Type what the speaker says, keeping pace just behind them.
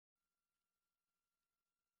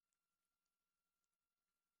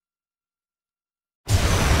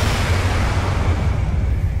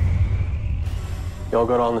Y'all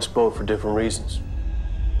got on this boat for different reasons.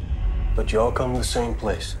 But y'all come to the same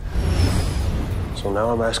place. So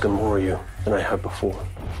now I'm asking more of you than I have before.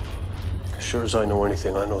 As sure as I know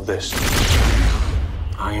anything, I know this.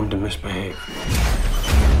 I am to misbehave.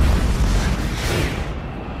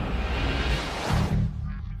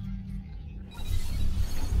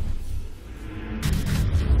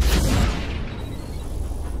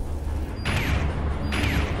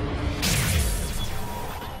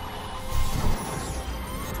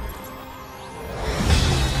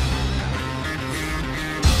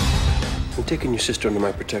 I'm taking your sister under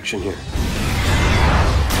my protection here.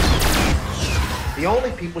 The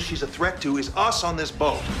only people she's a threat to is us on this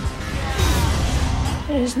boat.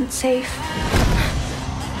 It isn't safe.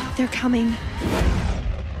 They're coming.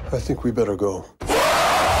 I think we better go.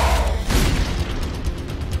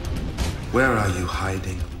 Where are you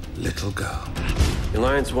hiding, little girl? The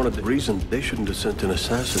Alliance wanted the reason they shouldn't have sent an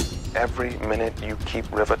assassin. Every minute you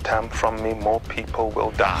keep River Tam from me, more people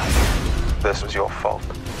will die. This was your fault.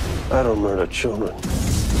 I don't murder children.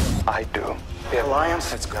 I do. The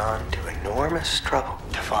Alliance has gone to enormous trouble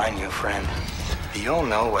to find you, friend. You'll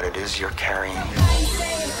know what it is you're carrying.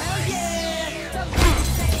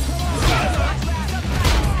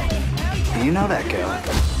 You know that girl?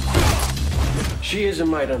 She is a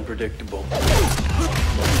mite unpredictable.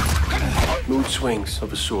 Mood swings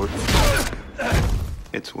of a sort.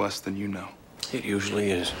 It's worse than you know. It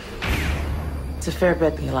usually is. It's a fair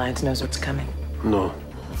bet the Alliance knows what's coming. No.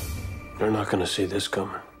 They're not gonna see this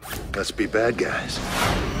coming. Let's be bad guys.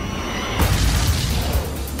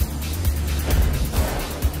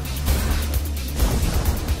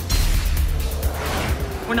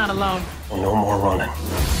 We're not alone. No more running.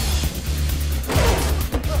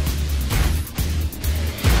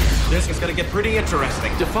 This is gonna get pretty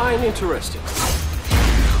interesting. Define interesting.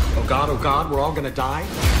 Oh God, we're all gonna die?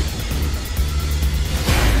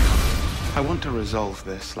 I want to resolve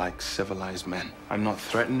this like civilized men. I'm not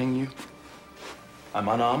threatening you. I'm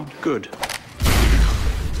unarmed. Good.